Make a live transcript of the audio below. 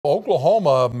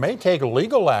Oklahoma may take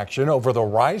legal action over the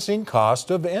rising cost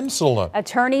of insulin.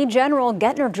 Attorney General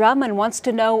Gettner Drummond wants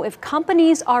to know if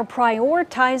companies are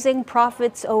prioritizing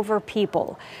profits over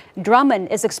people. Drummond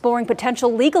is exploring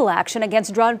potential legal action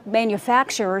against drug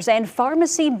manufacturers and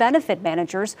pharmacy benefit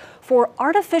managers for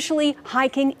artificially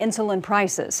hiking insulin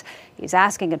prices. He's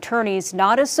asking attorneys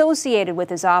not associated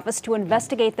with his office to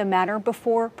investigate the matter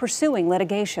before pursuing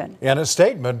litigation. In a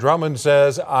statement, Drummond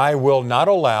says, "I will not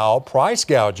allow price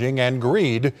gouging and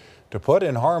greed to put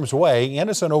in harm's way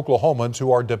innocent Oklahomans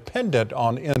who are dependent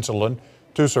on insulin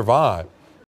to survive."